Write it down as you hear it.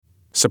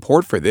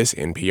Support for this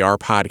NPR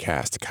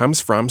podcast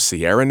comes from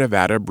Sierra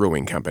Nevada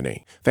Brewing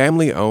Company,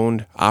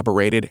 family-owned,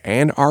 operated,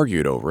 and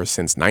argued over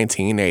since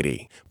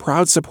 1980.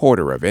 Proud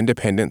supporter of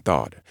independent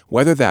thought,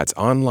 whether that's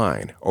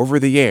online, over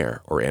the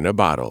air, or in a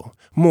bottle.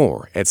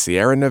 More at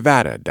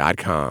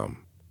sierranevada.com.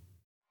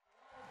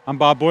 I'm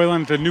Bob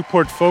Boylan at the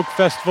Newport Folk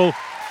Festival.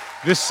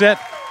 This set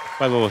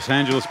by the Los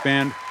Angeles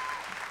band,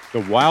 The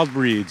Wild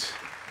Breeds.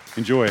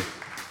 Enjoy.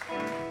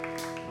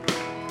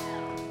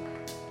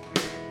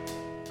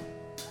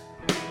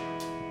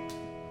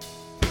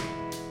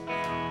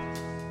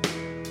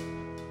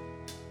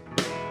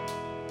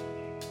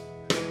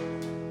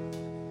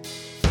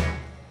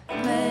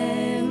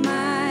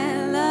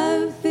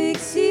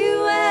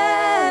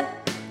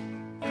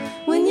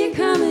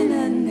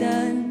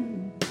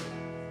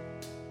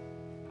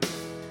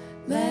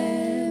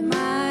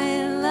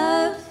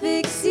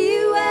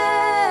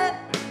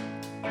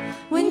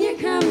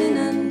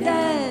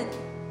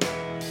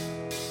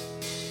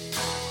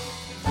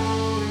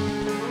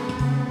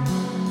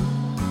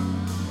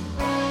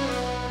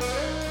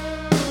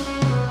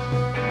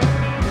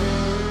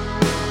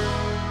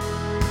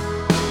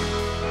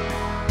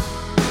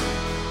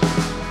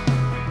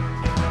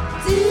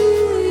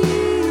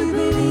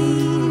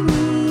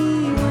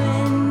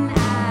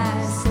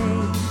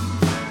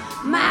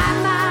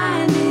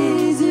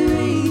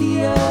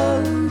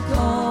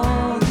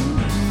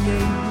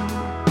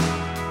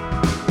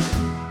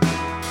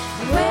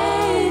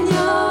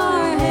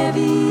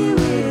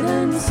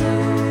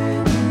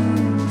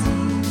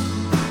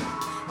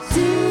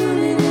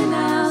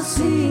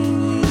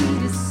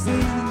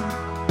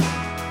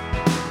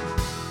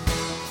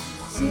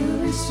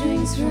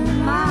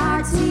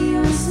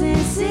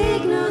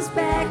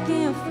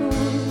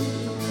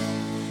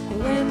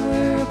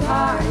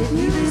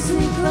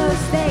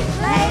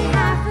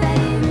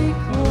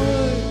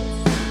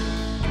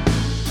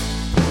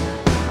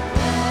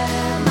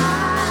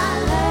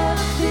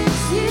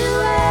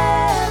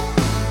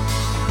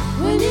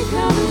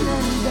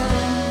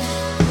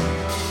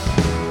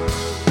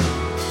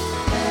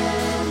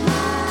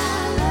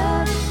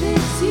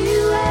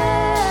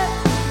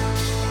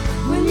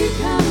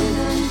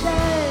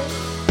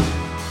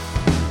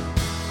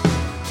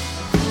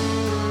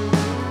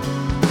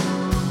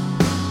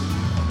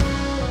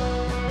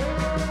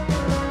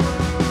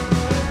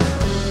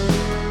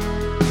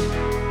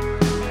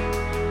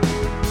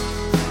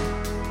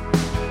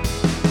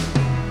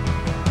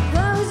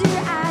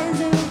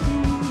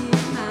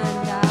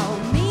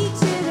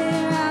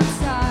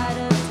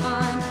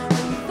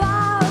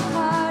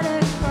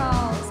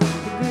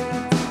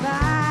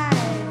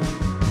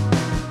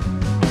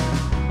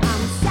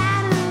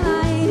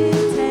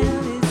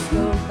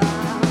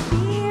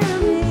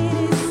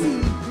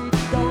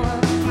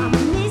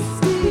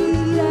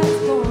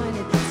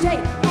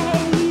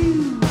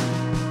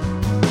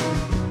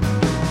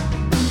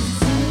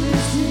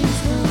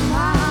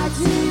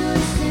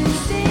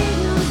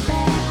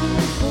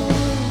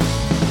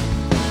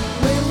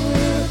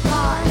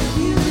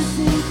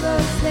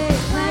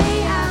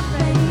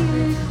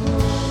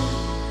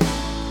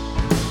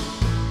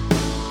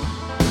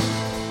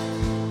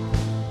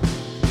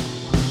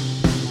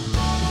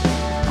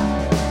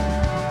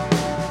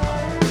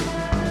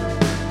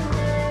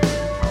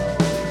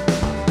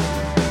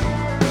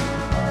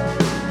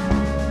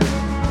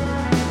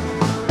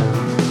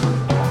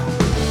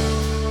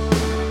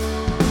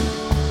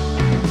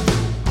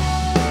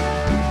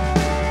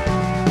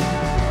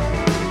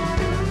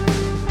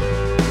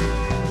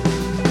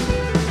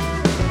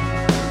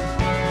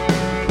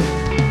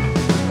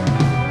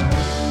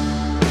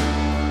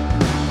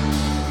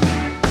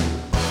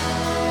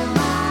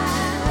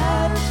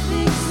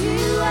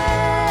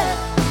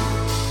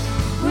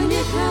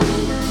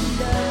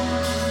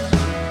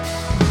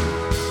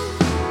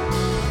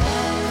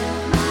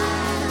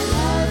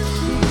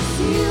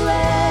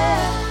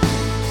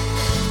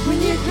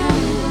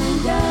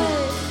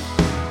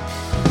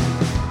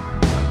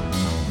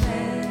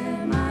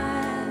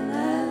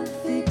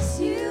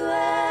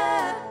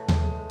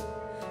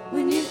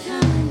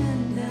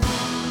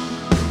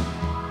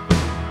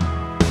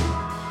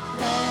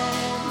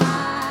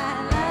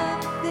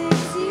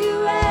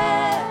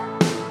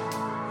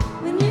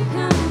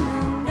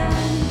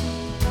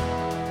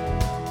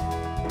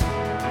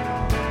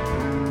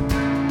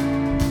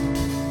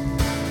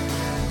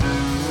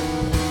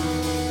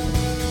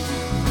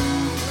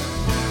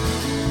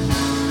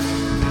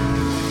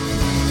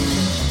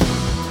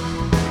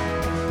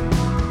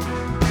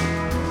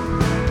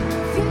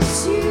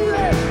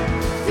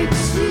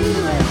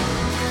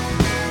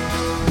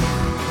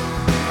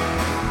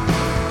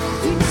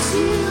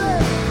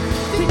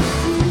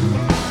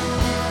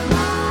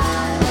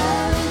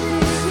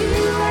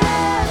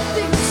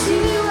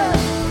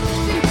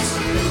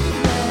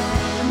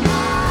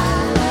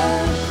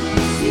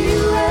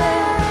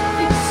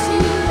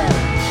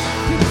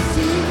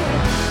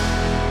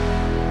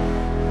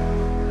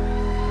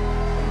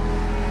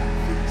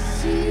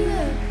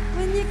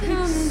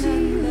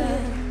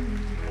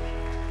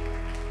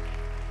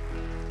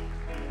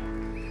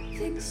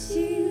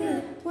 see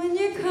that when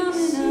you're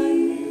coming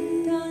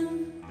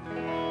undone.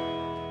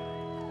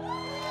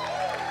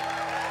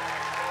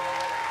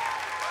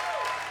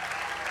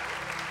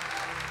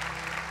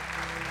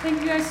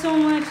 Thank you guys so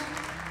much.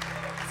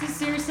 This is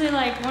seriously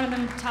like one of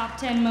the top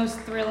 10 most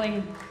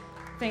thrilling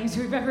things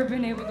we've ever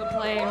been able to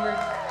play, and we're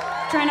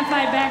trying to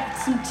fight back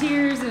some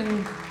tears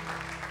and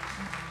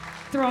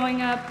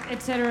throwing up,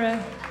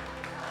 etc.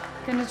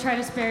 Gonna try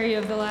to spare you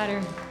of the latter.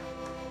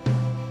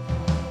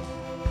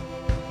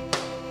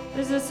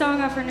 There's a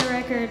song off our new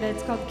record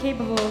that's called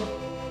Capable.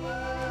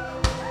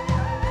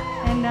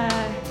 And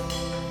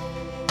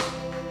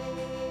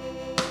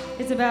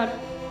it's about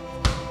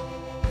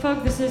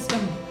folk the system.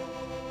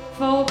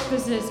 Folk the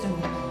system.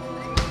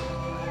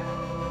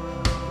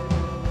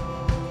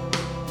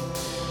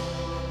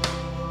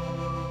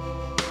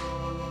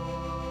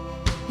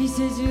 He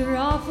says you're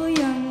awful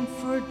young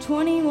for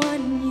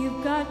 21,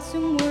 you've got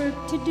some work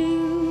to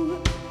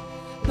do.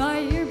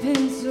 Bite your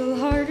pencil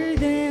harder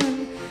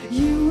than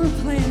you were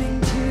planning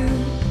to.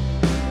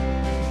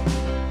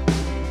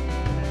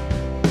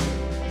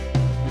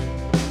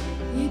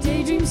 You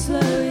daydream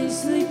slow, you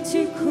sleep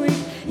too quick,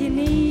 you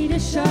need a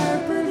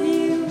sharper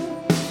view.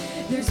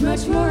 There's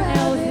much more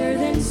out there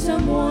than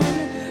someone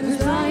who's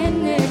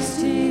lying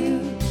next to you.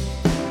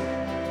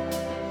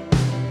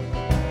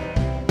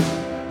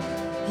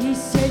 He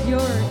said you're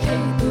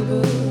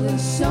capable of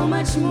so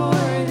much more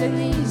than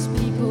these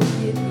people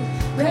give you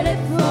credit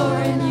for,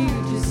 and you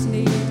just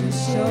need to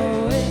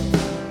show it.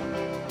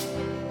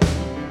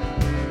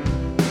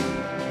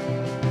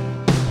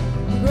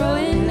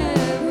 Growing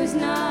up was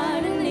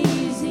not an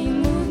easy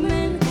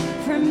movement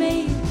for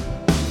me.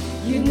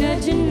 You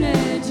nudge and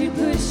nudge, you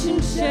push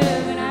and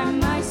shove, and I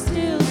might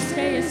still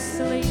stay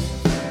asleep.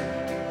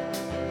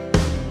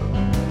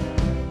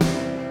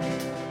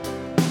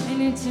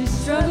 And it's a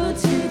struggle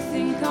to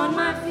think on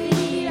my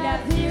feet. I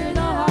fear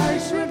the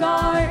harsh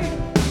regard.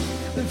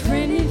 But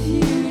friend, if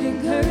you'd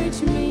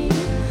encourage me,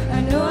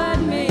 I know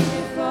I'd make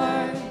it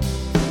far.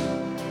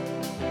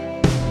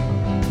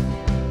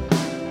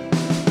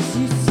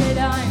 You said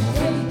I'm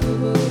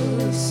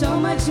capable of so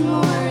much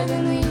more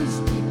than these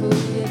people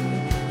give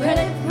me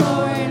credit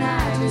for, and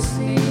I just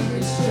need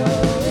to show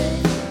it.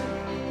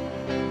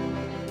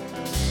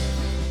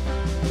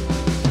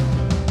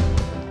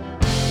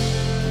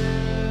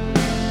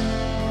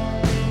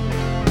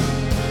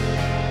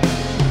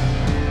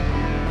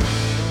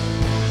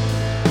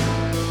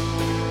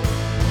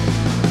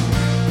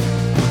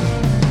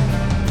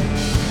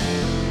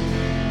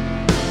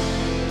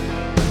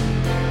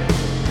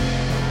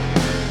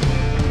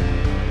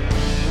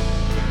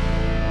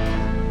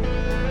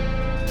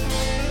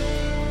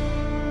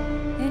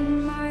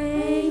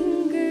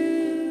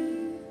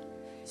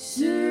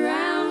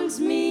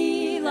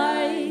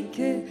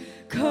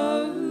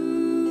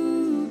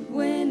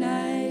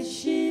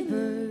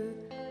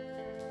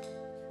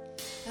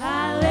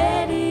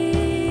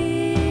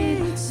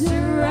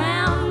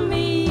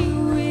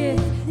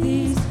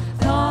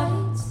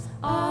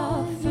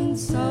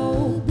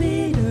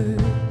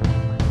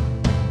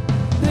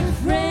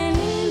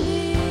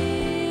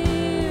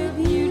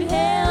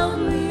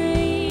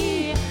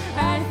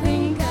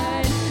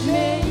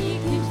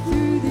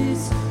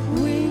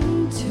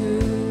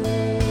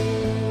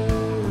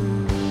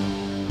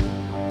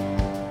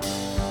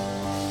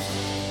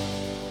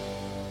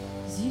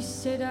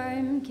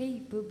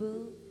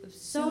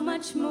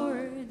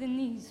 More than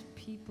these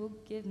people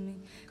give me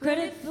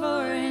credit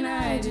for, and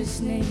I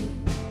just need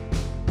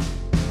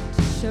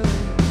to show it.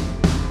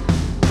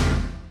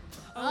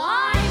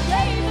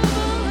 I'm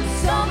capable of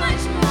so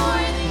much more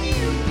than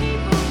you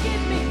people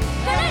give me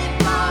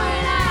credit for,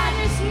 and I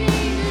just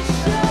need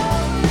to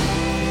show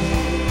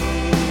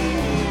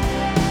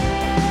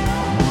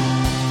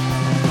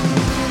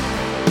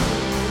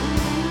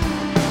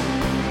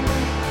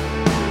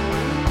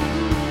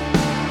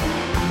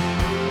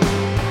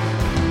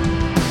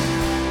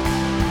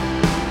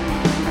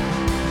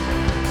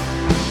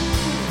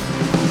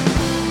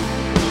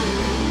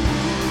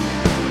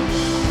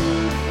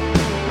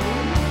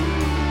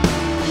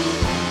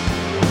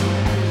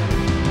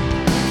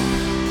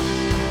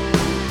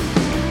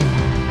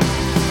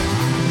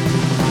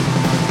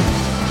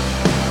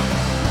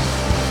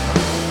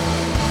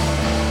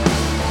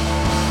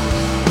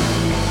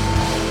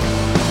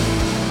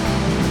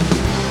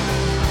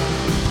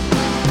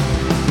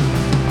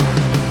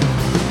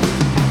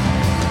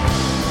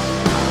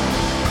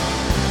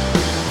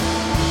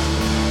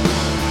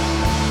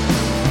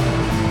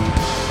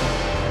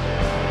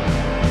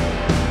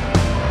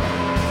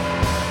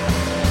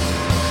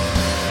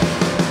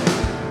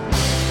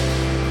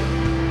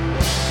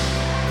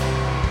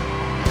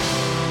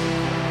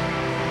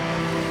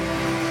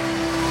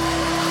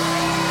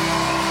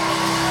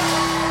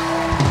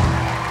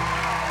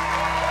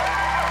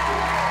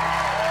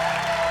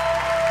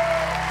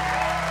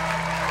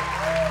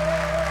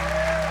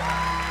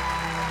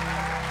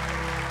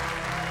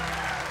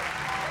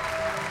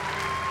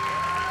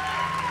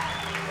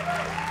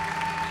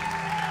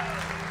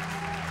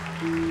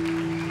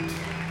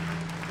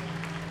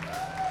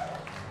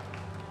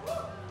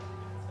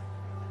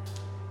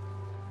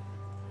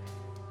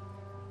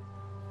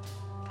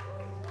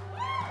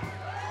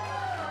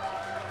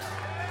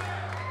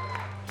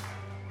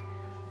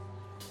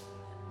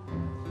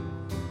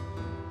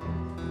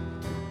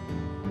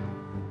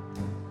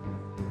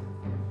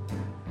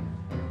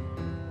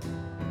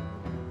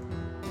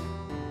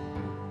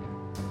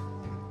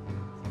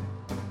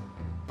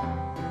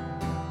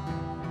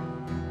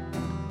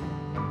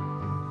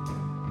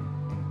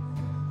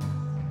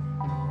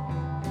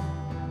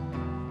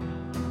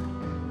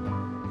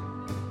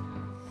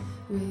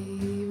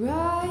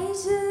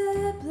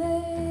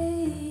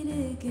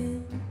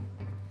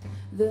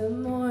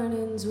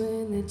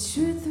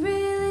truth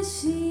really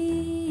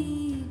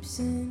seeps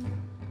in.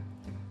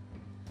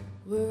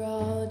 We're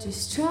all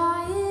just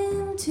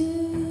trying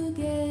to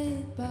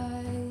get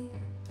by,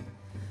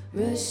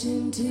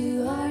 rushing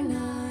to our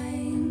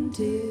 9-to-5s.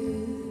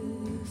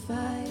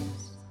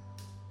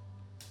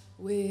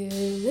 We're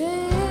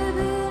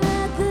living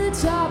at the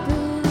top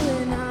of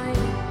the night,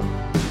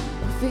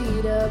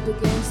 feet up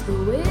against the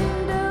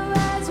window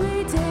as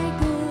we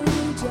take a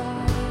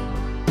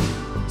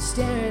drive,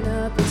 staring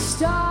up at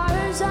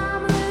stars.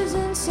 I'm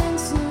losing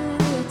sense of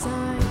the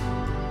time,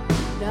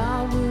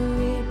 not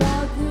worried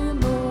about the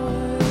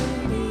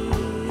morning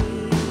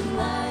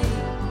light,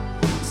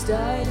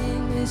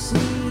 starting to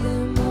see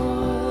the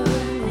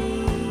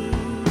morning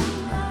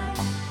light.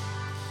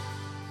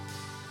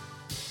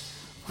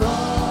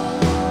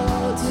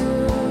 Fall to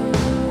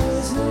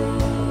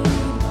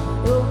sleep,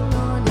 hold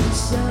on to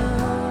something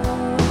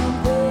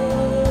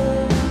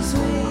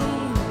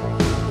sweet.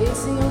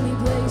 It's the only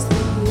place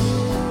that you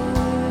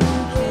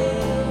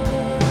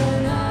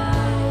can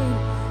hide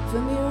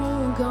from your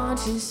own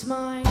conscious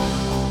mind.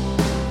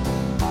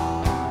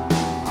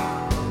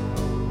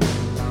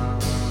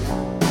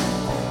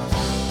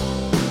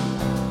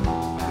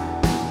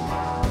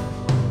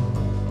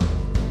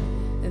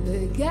 And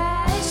the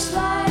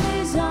gaslight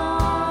is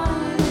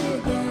on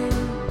again.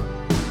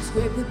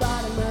 Scrape the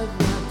bottom of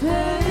my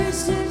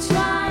purse to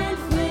try and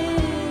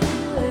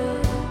fill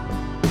it.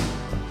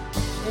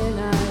 And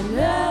I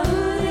know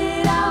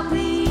that I'll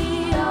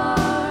be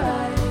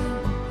alright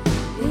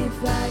if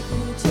I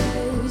could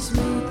just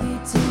make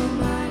it to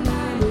my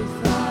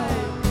 9-to-5.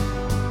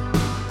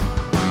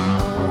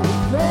 All the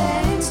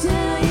friends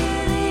tell you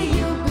that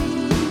you'll be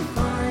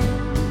fine.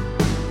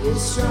 You're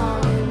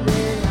strong and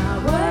they're not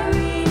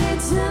worried,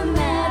 it's a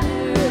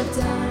matter of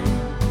time.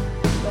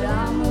 But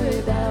I'm worried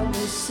about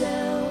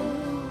myself,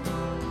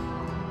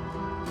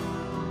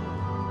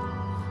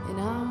 and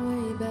I'm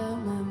worried about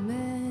my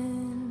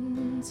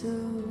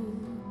mental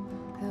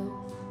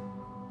health.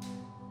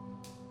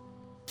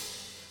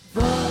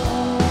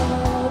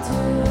 Fall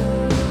to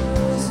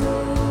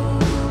sleep,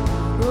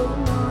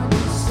 holding on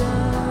to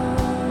something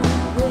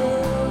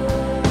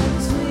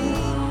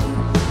sweet.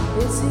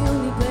 It's the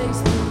only place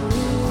that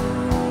you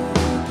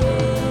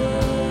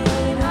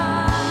can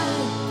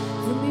hide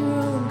from your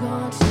own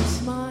conscious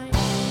mind.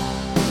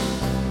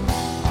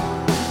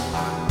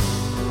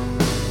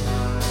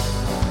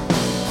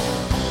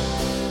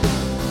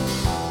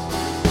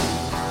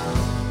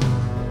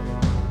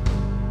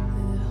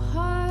 The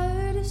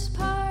hardest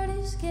part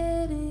is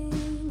getting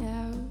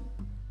out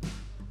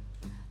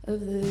of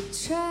the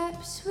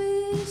traps we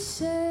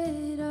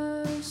set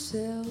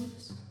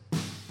ourselves.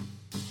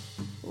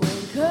 When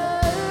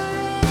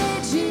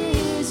courage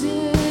is a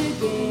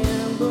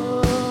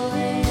gamble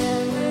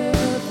and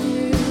the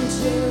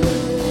future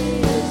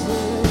is a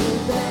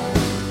bet.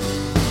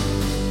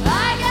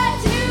 I got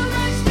too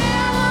much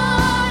down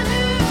on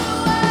who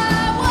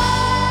I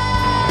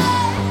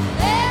was,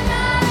 and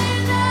not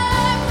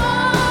enough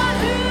on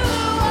who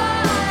I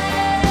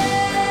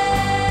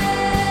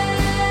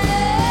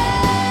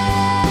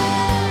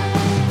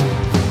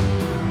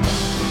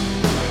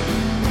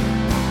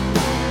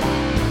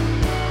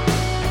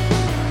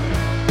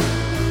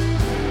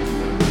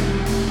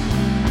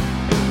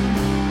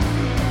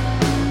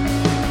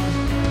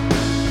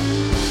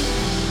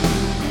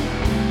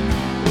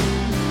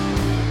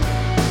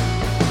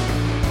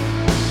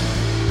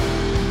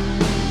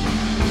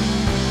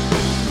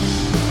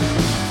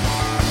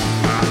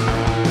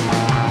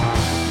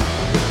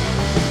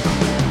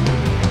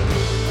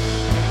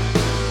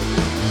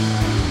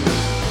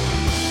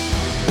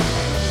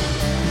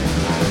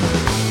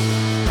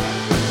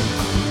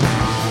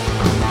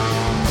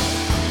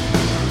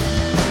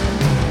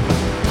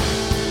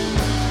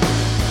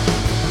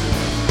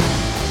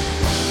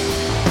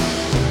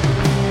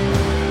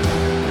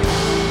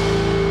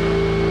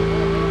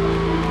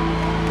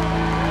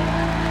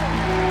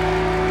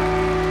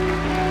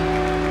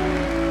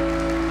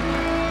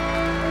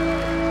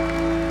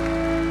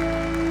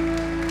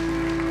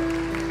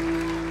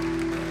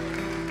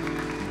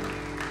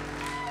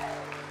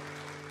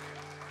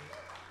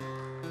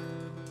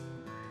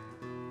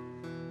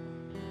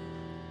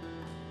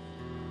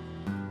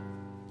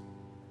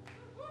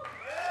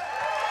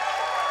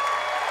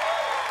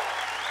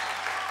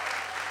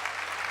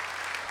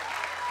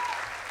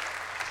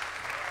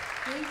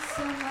Thanks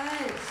so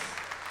much.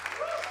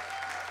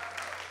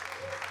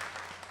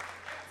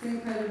 It's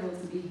incredible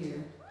to be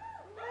here.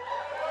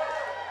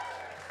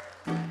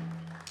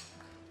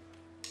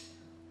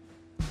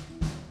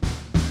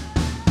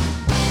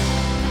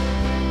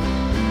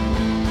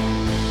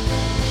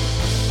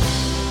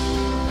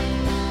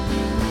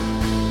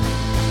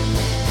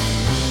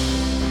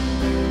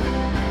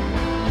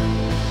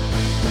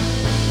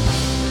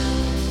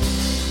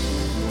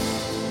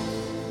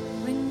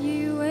 When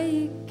you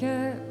wake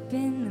up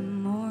in the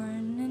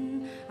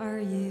morning, are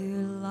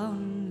you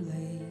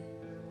lonely?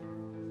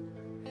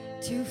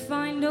 To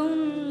find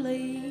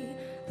only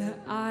the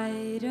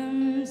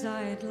items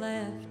I'd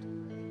left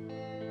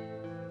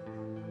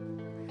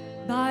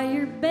by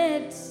your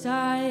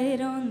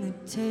bedside on the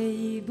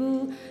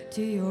table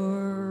to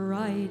your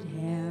right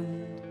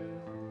hand.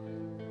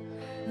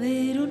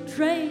 Little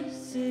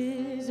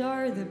traces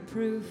are the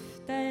proof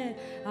that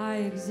I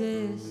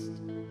exist.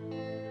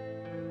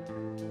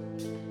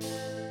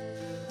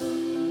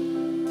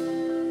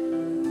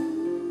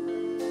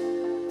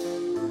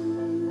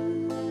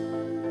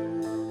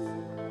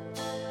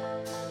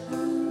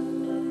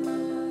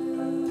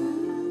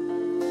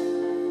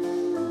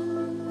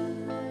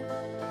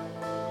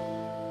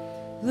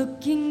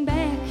 Looking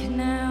back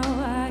now,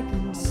 I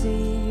can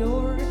see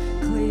your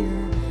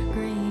clear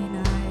green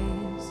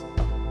eyes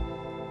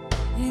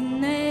in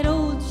that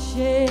old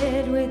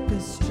shed with the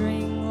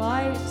string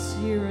lights.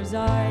 You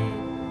reside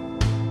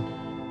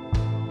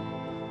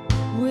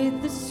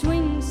with the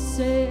swing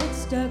set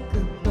stuck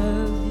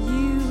above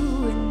you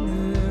in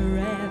the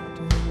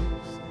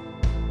rafters,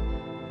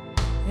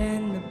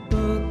 and the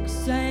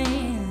books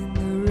and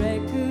the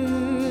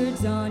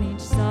records on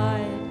each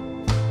side.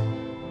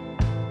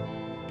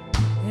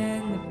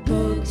 And the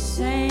books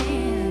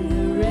and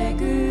the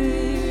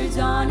records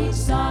on each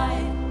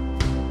side.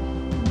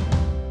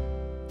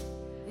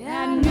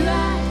 I knew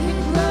I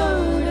could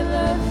grow to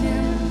love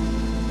him,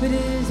 but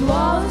his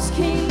walls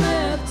came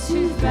up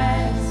too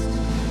fast.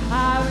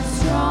 I was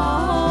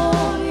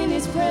strong in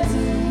his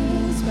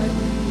presence, but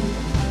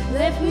he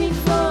left me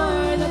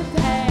for the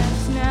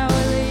past. Now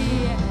will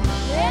he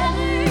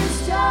ever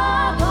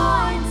stop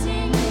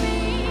haunting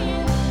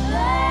me?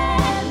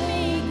 Let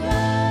me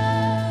go.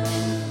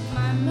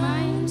 My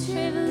mind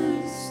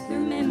travels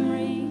through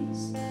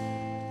memories.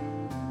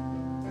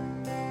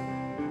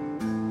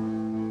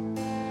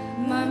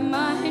 My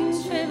mind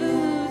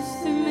travels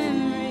through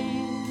memories.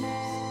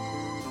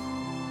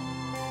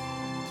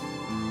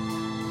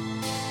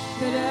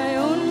 But I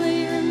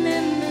only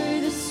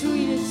remember the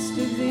sweetest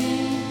of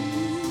these.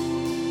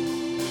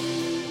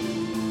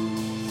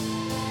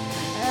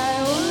 I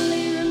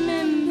only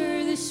remember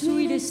the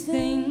sweetest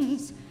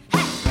things.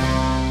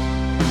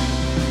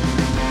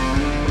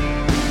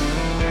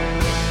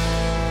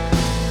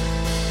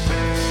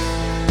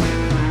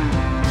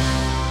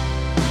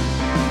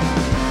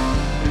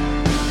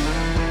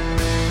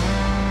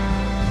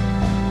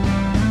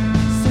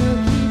 So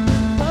keep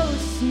her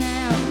close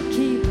now,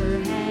 keep her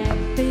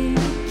happy,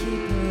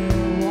 keep her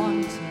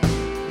wanting.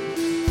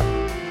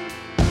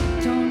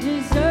 Don't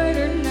desert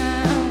her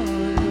now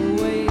the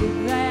way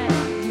that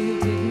you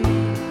did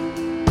me.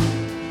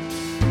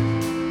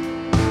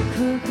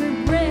 Cook her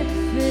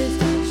breakfast,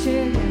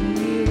 share your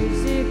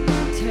music,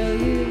 tell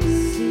your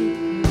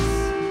secrets.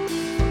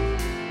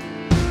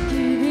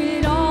 Give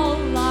it all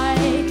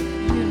like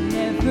you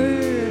never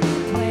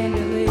planned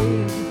to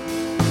leave.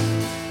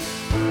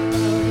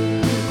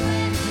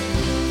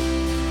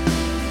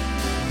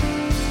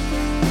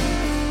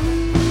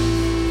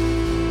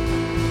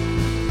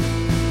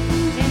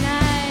 And I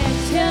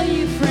tell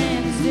you,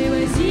 friends, it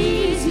was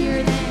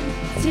easier than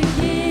to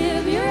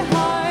give your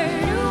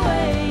heart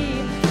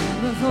away.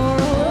 Before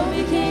all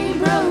became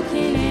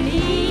broken and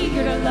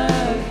eager to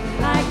love,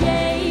 I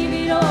gave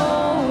it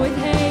all with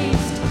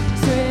haste.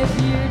 So if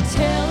you're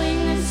telling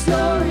a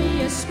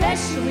story,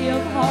 especially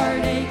of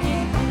heartache,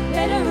 it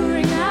better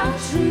ring out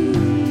true.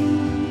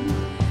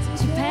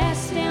 To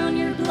pass down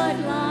your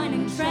bloodline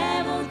and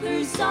travel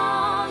through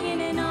song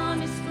in an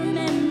honest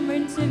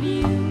remembrance of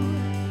you.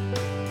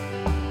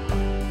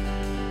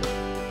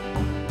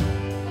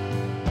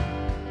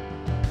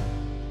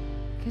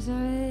 Cause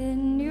I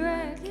knew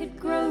I could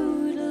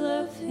grow to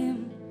love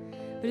him,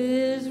 but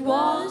his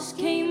walls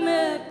came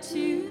up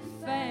too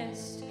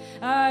fast.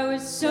 I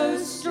was so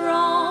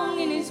strong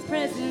in his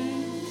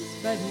presence,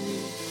 but he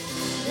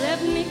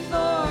left me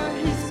for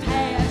his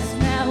past.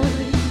 Now will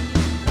he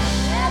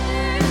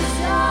ever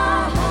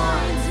stop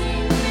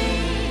haunting me?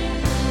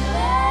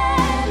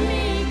 Let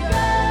me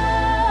go.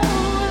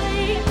 Will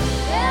he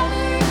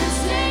ever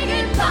say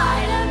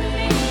goodbye to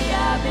me?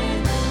 I've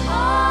been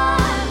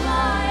on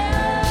my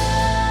own.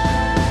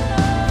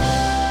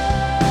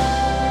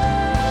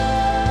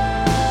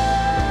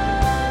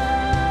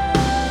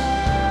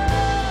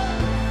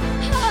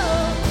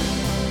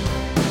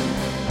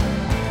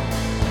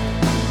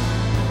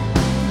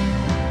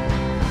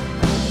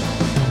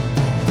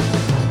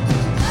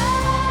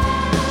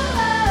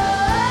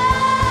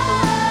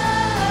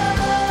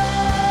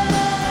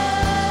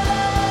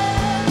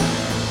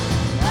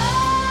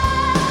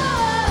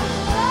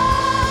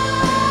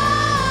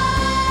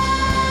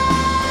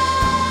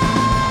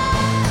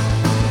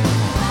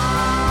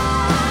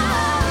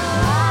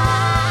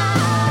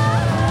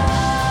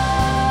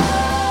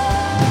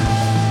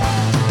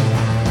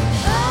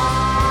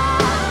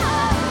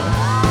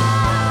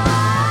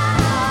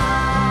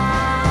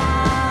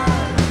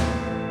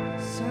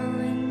 So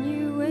when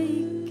you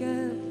wake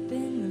up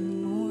in the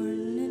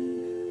morning,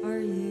 are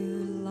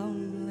you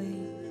lonely?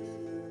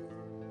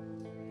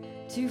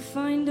 To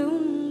find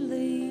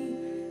only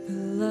the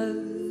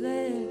love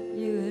that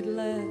you had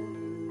left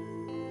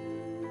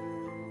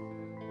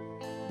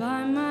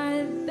by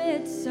my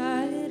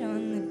bedside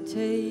on the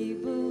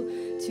table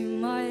to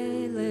my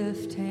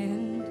left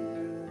hand.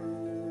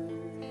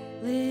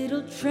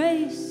 Little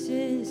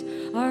traces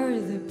are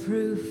the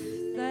proof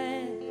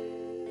that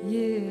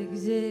you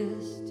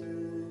exist.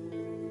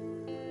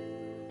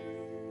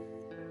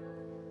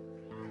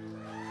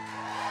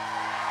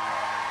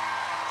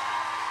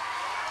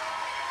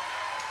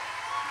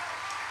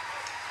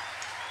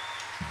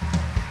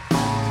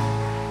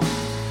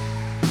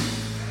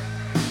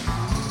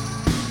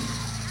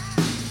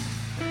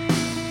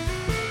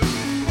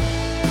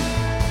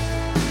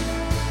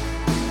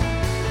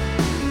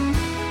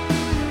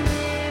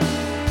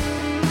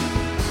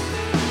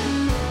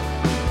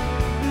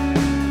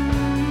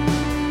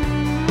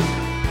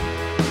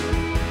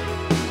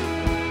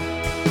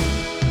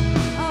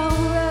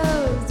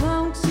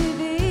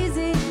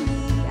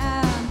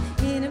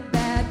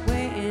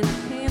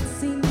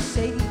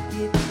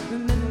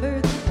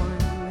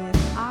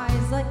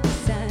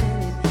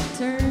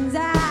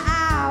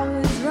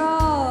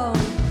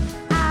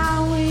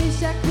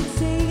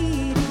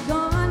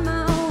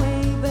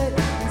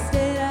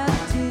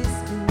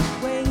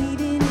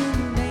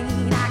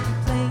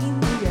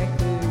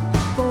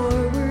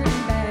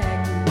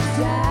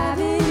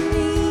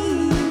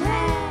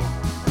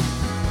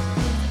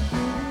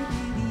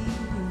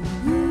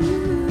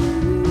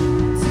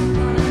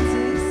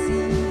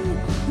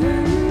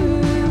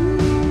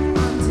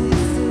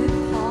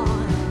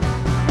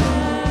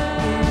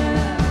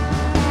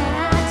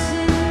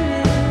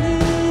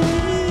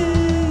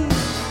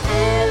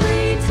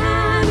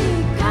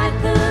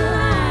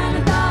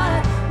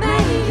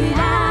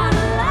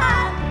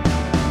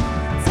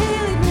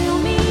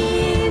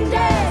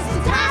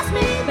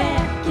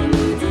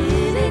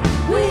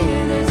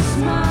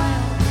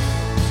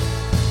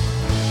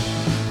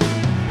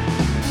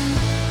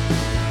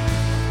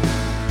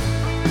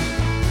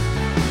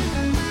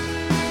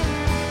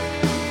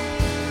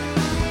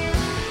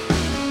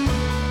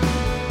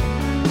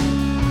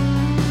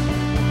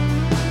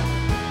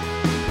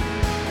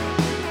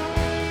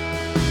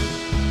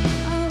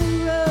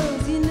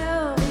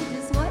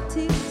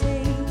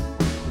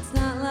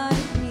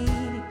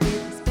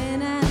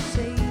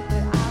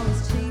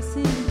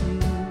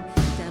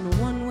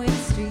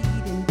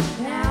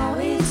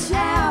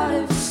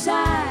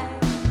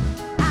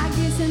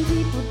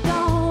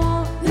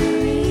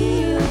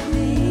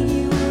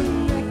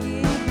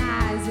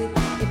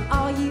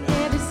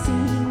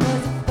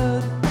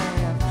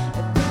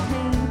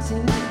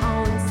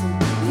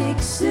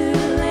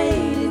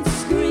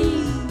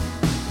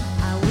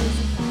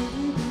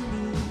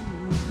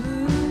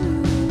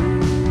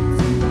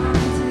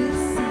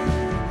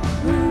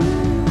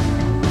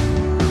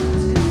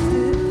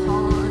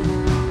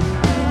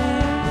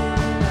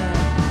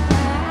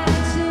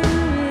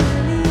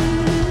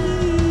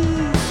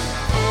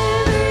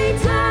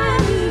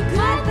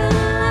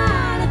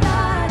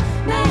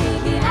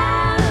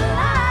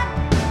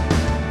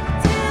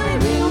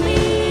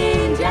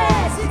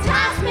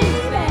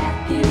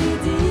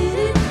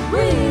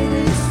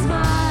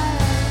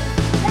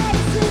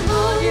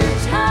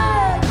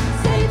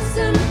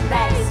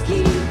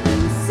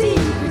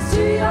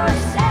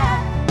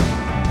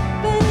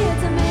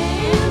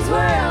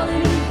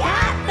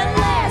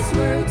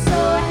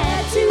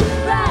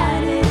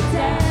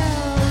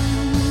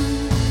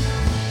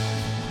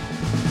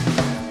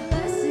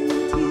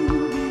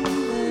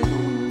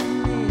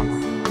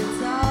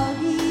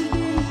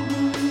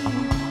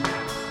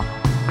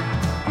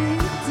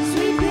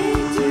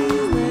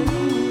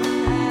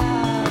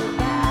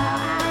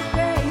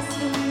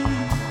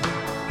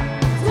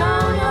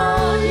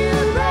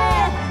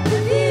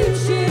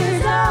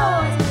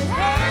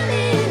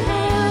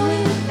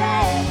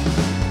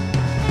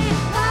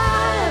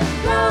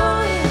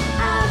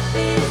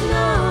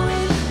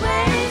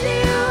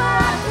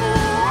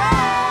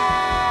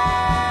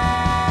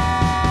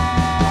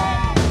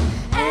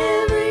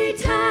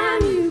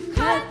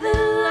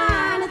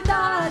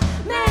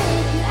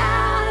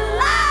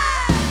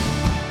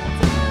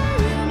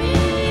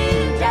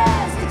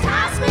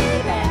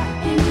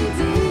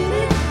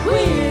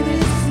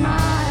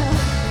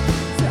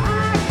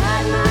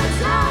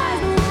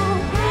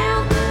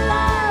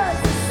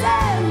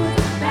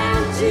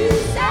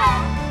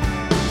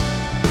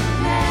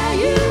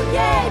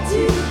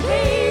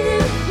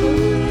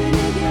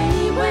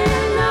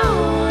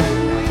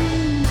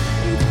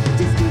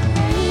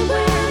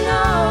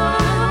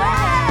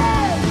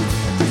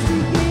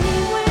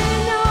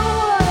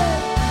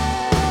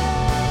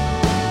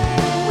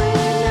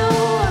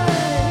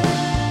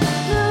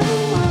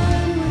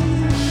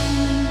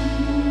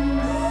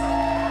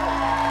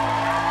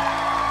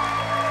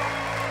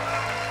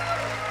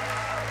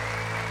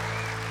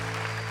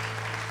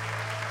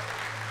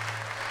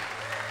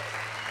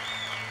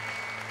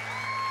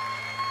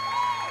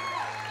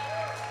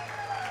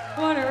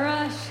 What a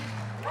rush.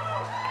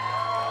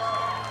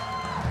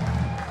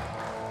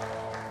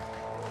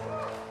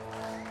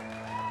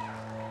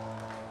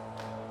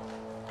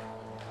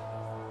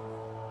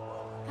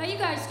 How you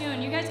guys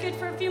doing? You guys good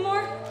for a few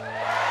more?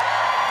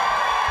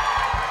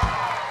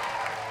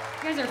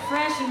 You guys are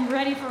fresh and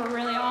ready for a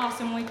really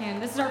awesome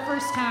weekend. This is our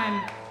first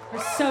time. We're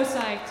so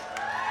psyched.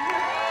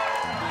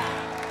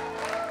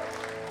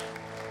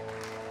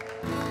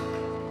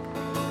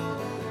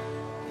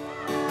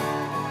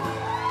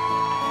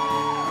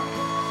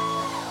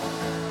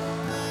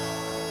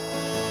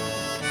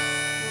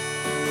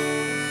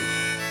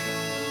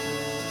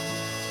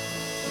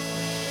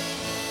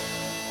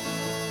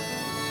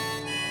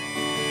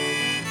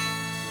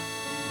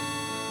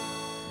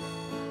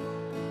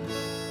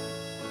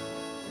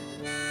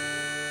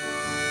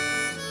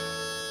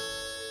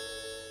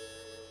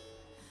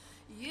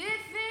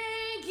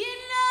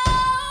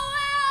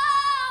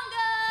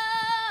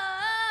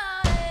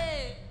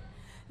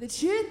 The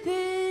truth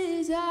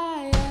is,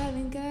 I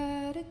haven't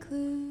got a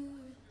clue.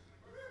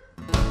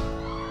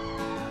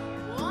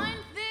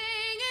 One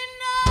thing you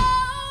know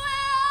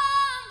where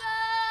I'm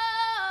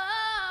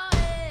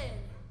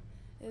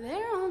going,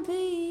 there won't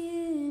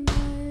be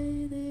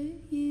another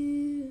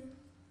you.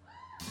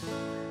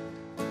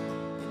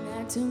 And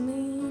that don't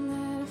mean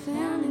that I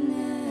found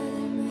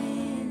another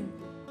man.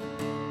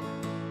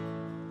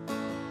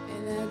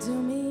 And that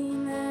don't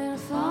mean that I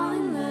fall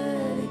in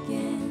love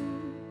again.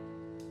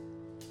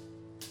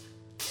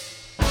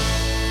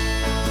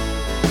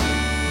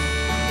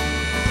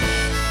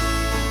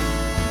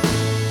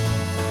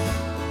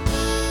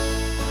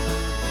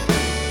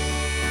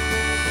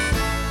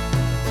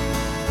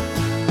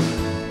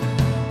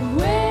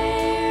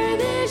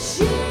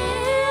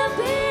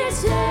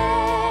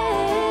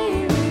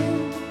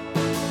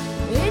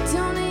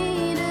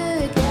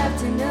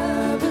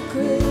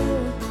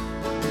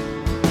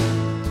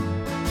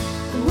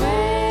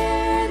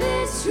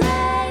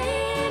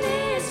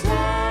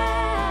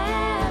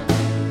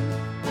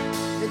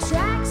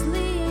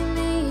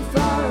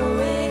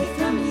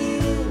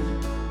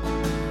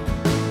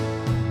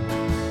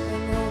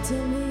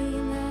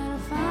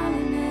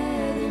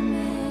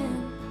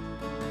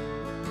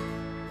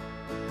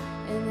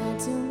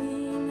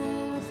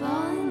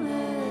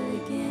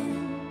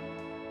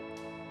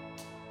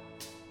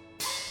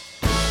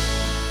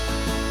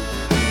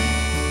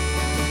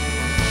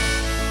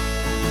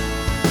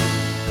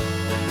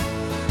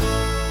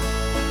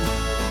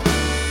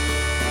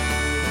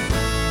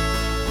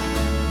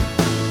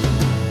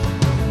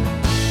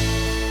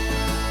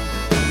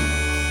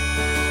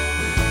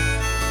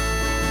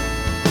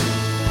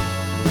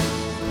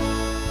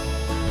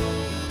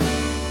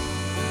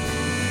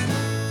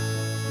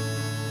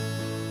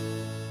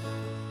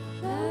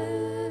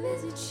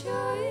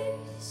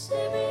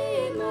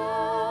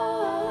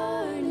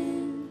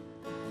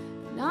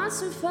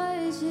 Some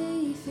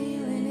fuzzy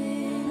feeling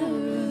in a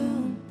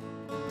room.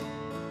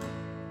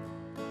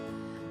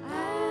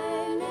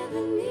 I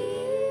never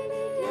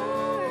needed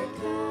your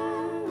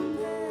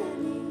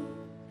company,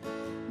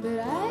 but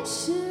I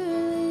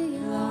surely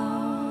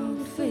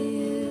long for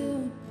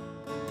you.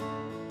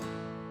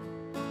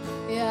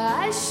 Yeah,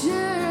 I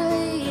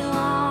surely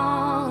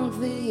long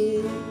for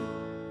you.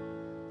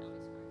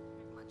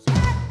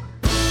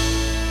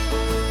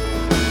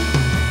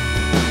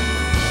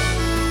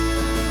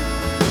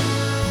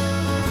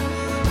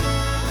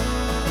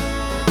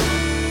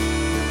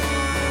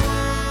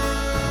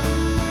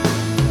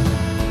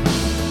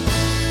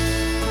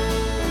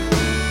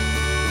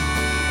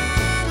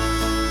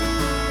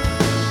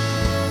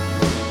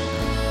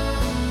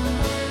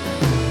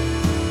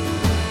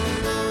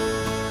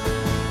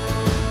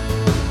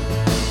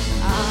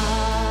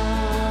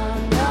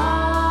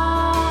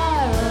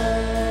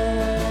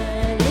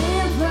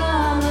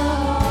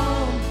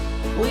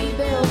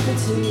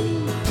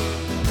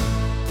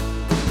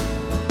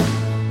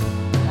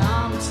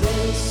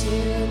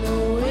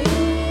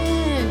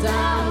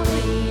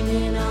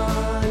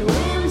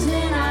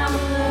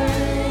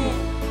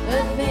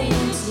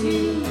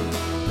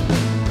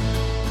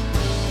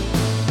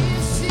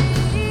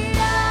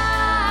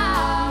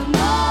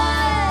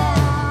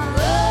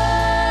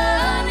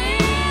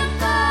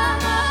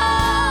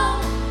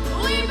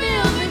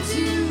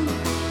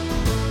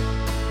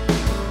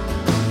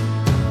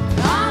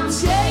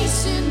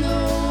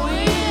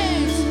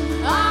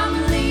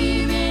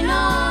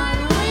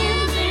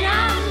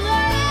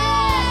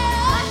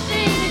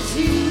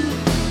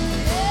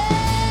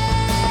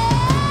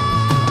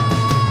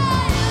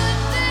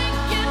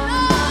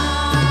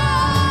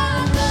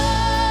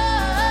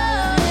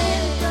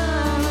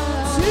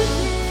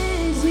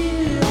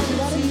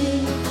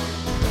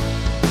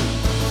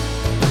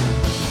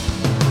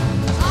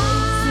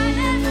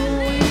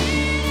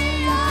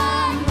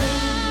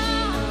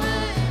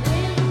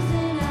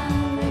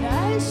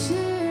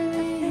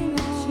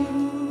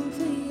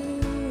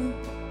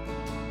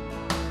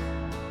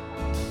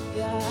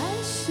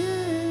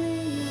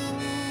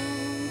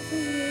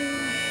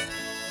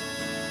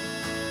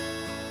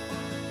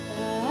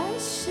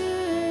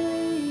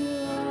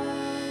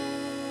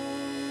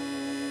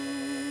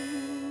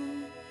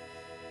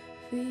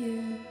 For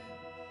you.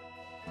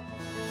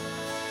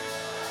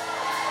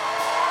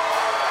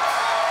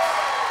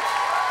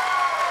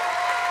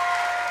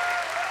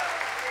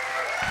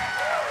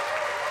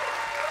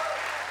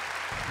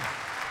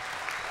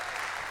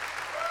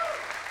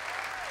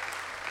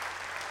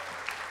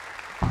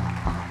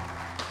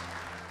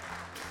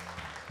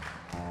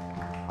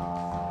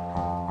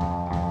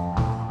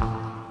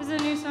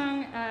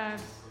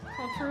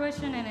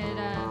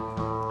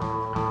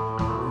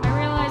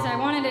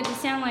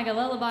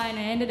 lullaby, and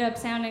it ended up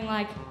sounding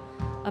like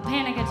a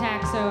panic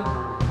attack, so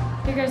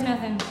here goes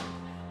nothing.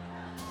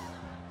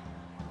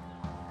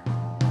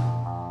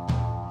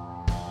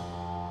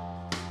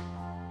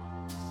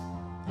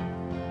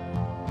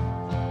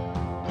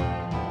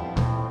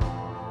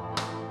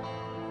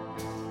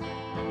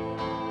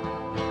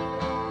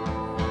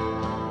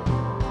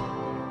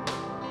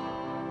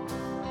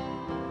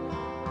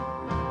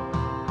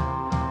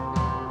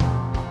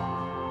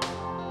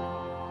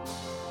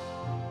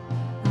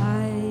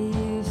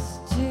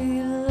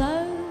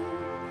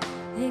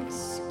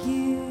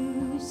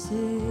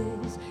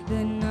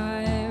 Then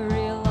I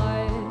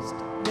realized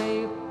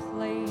they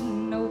play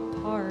no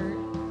part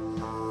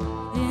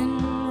in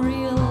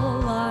real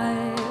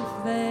life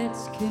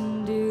that's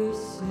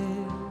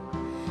conducive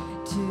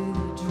to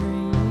the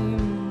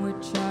dream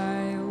which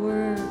I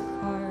work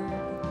hard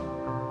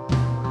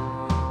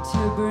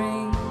to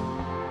bring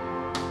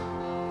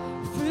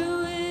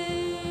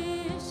fruition,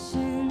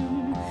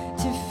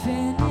 to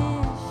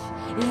finish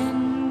in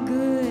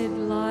good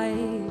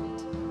light.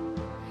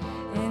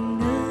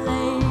 And the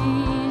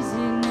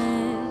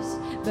laziness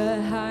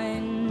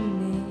behind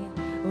me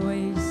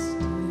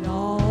wasted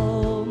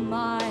all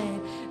my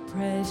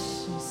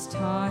precious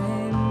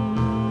time.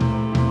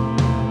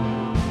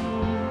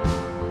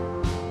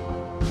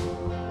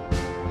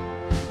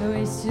 I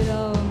wasted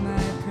all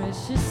my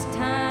precious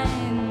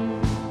time.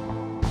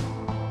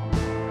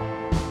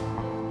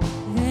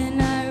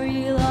 Then I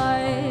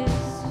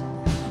realized,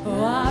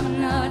 oh, I'm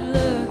not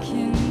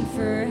looking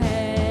for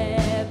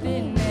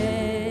happiness.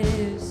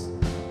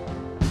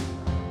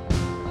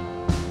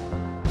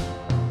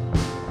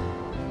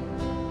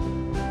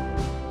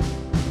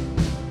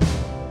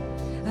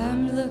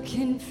 I'm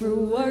looking for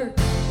work.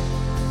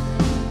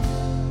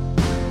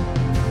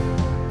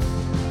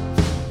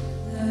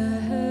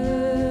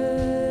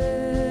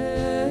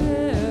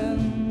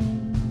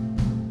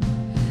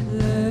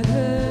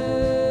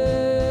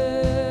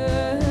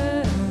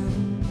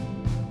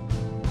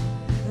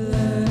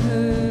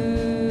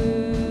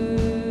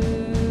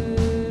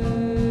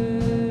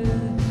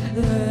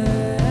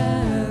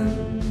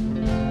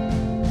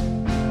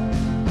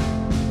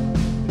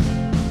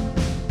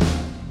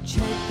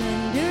 Choke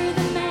under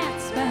the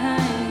mats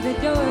behind the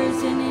doors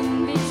and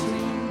in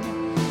between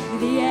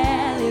the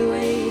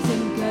alleyways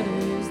and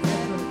gutters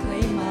that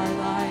proclaim our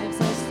lives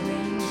as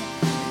clean.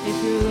 If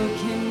you're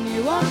looking,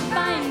 you won't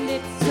find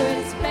it, so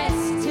it's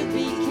best to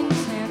be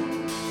content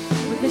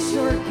with the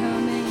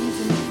shortcomings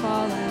and the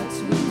fallouts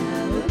we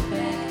now look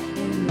back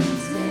and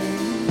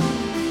resent.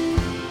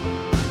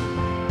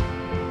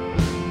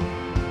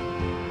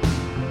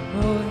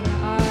 Oh, and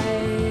I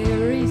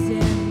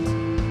resent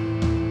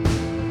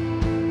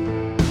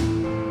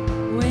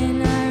when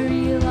I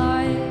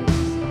realize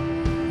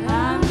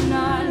I'm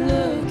not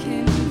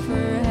looking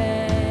for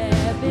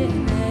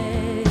happiness.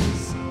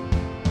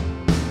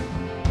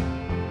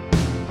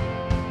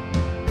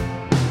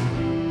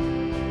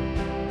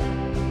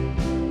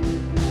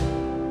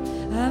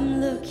 I'm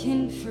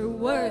looking for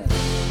worth.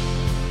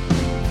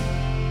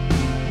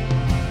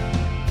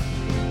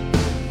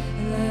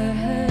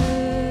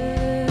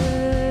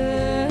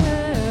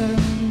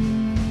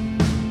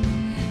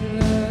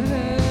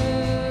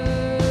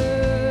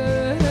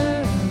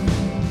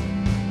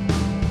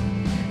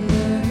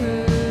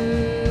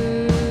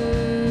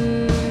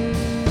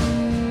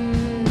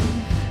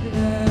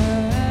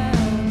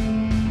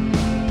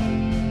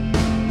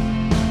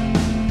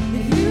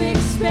 If you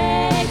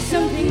expect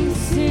something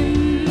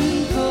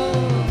simple,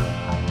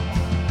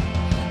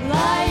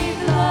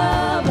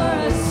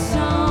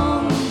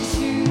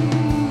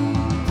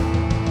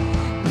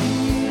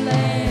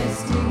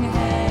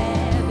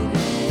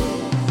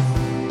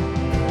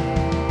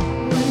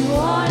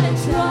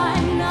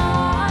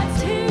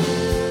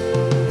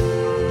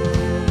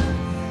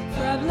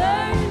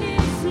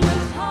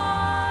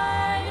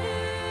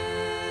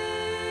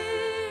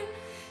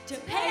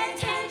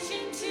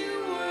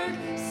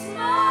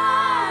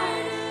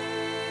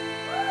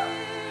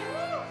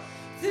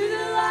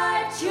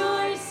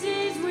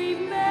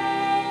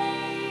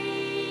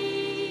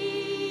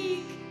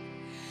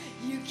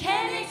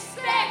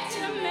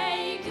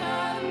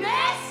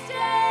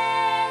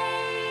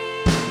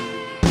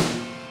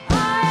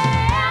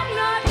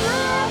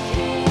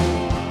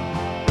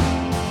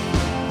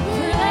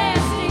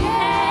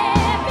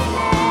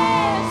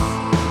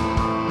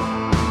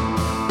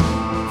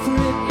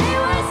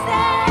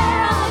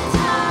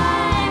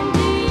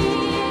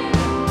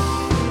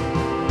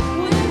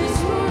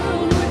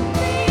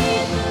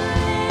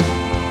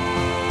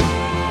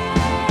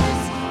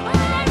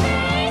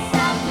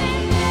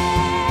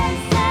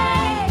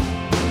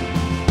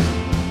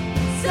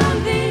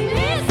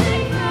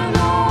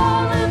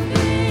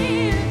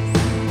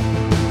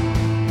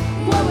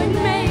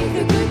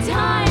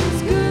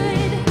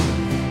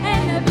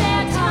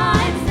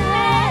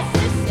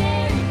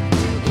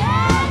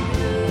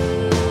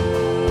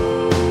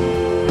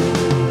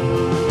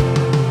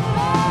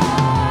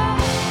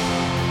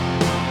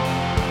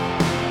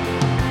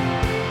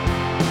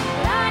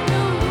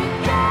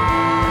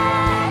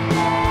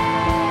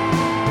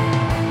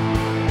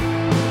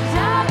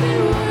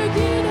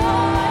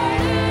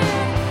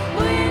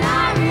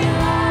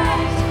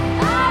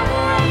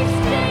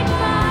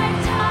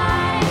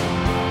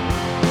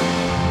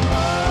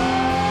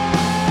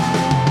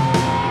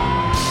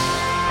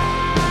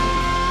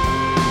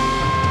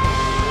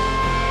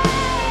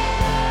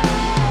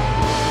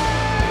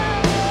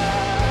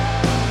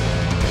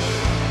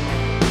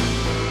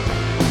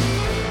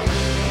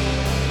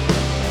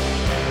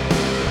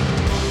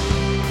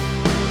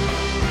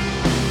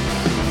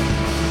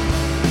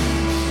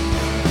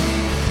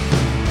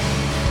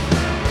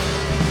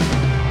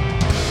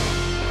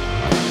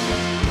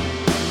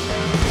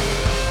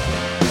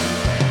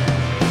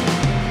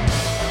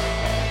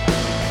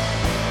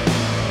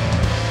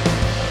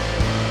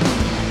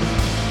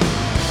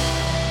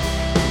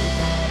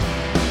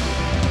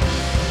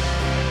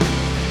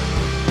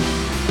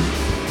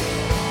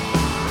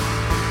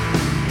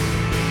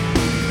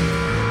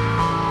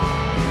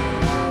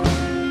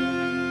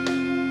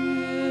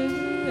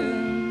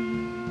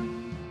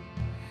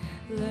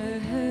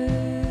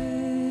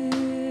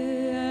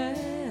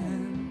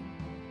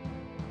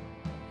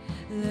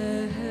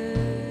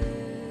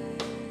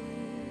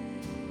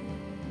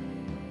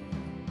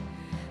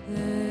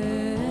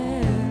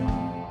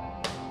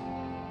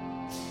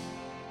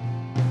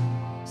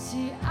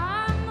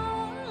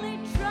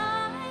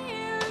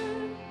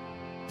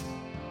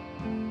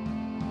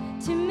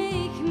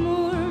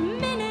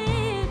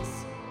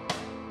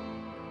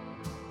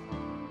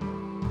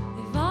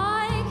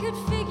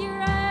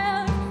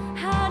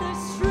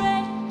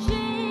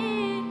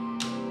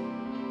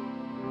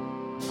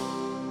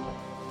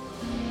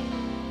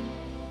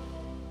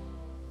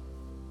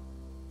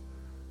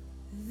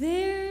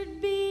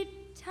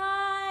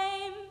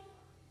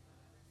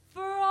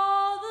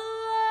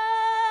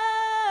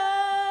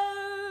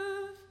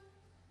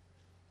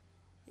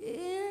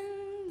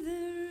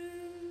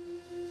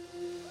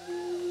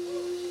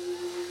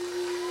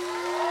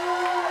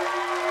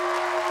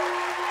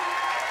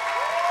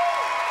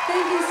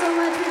 you so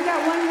much. We've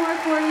got one more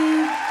for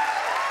you.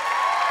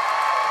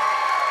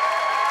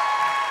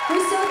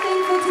 We're so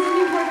thankful to the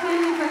Newport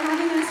family for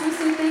having us. We're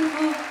so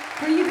thankful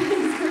for you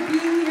guys for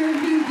being here and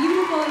being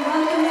beautiful and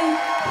welcoming,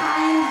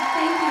 kind.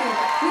 Thank you.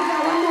 We've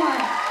got one more.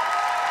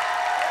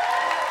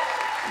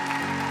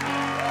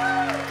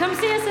 Come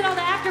see us at all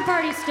the after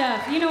party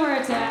stuff. You know where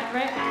it's at,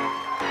 right?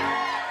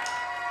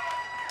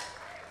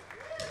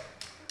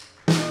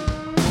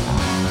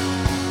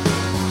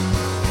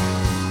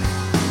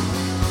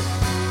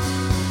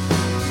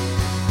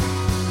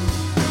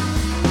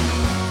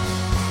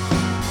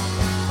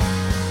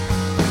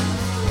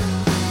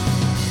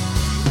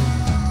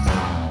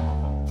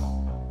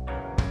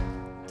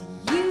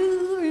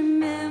 You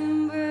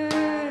remember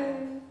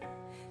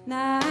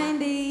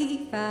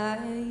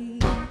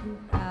 95,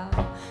 how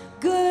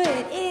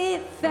good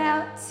it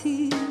felt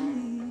to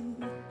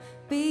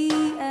be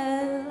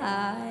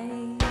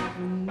alive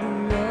when the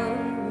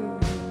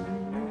world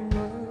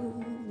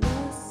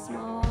was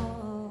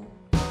small.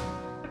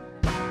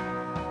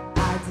 I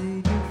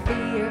didn't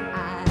fear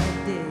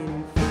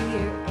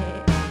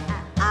it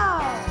at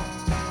all.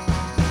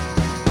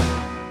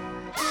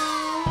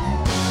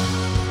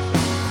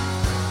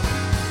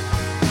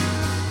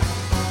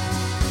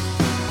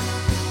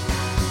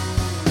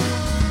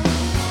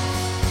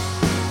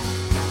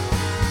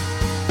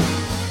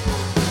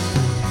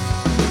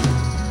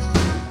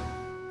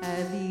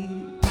 Have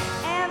you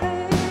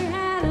ever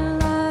had a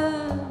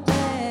love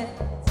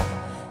that's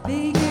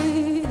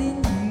bigger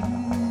than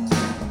you?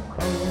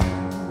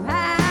 Oh,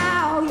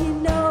 how you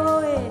know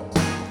it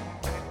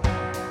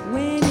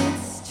when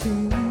it's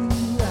true.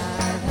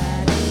 I've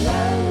had a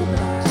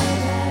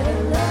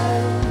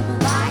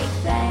love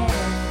like that,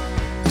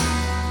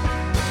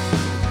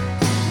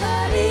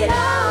 but it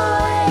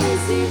always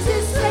seems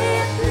to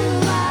slip through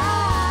my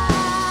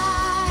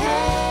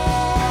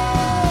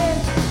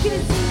hands.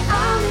 'Cause the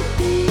only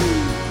thing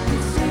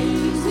that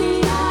saves me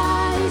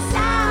are the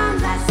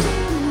sounds I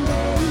sing,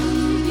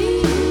 baby. You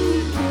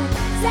can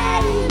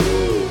save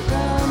me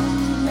from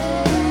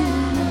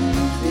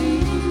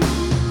anything.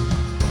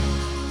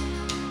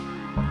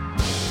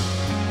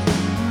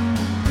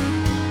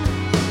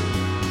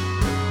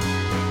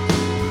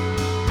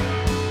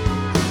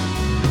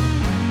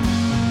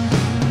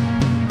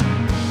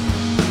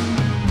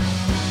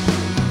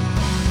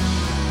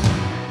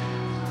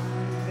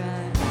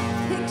 Got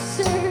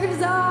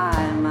pictures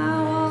on my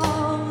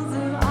walls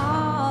of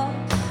all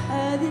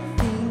of the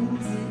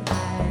things that I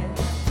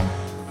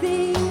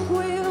think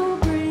will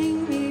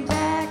bring me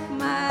back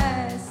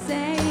my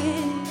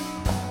sand.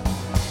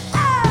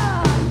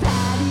 Oh,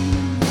 Patty,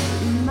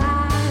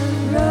 my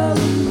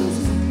rose,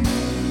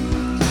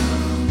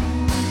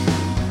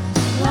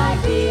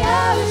 like the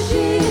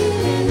ocean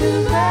in the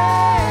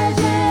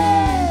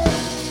Virgin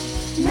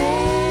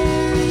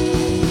Mary.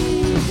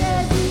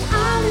 'Cause the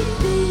only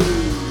thing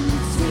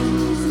that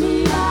sings me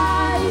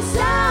are the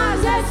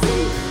songs I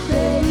sing.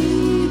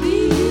 Baby,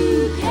 you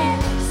can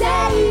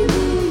save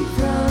me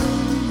from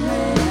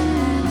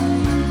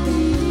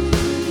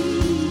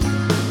anything.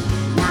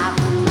 Not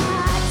from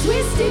my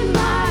twisted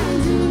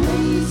mind and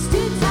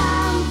wasted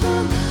time,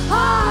 from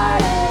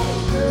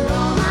heartache or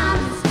all my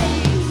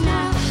mistakes.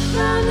 Now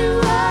from the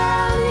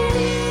world in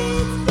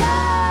its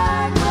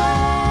dark way.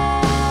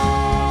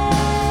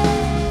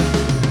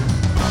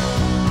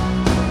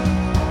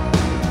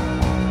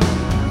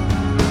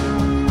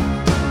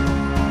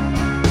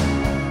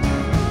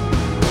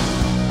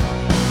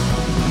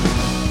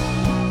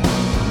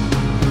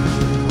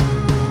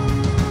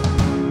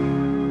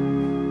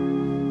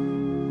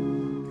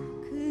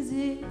 Cause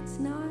it's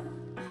not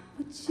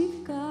what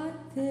you've got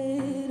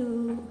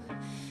that'll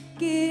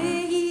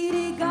get you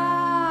to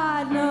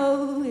God.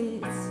 No,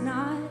 it's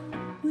not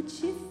what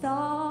you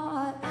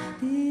thought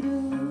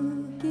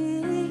that'll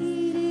get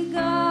you to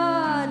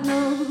God. No,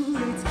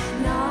 it's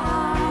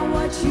not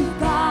what you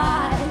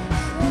got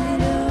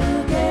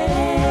that'll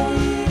get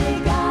you to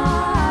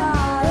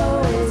God.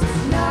 Oh, it's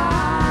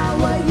not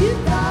what you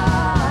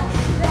thought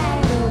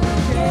that'll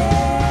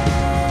get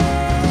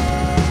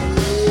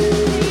you.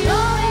 The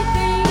only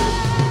thing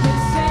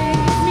that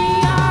saves me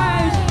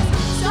are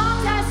these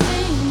songs I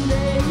sing,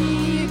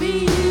 baby.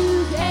 You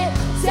can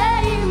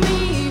save me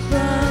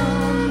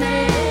from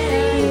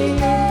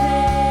anything.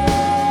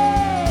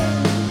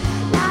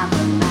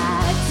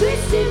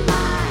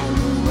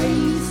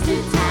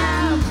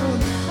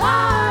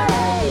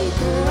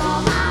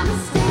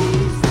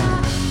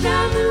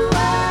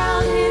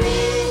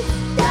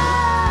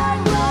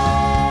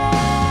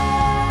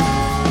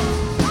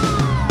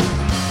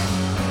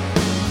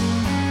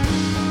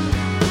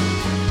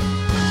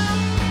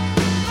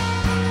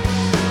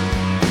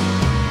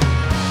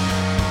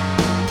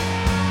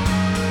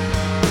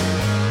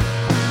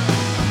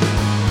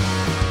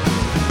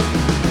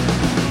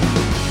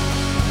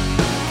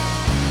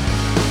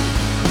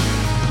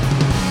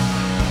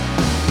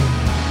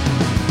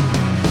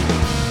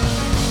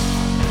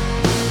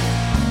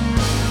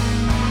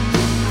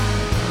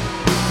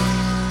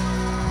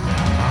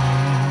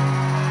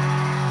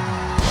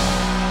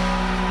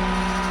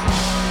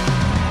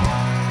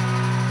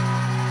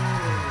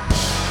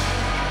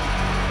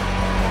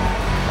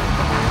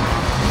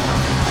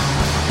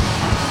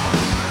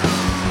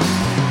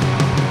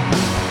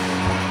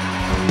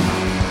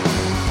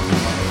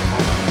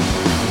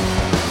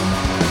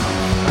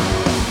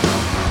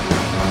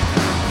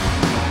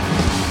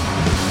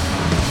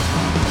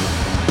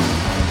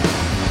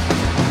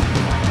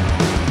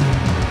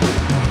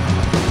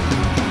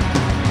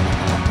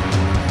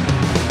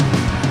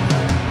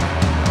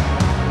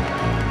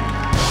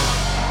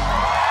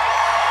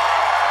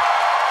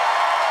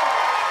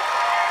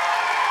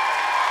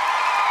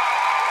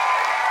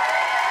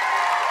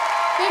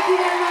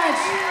 very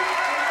much.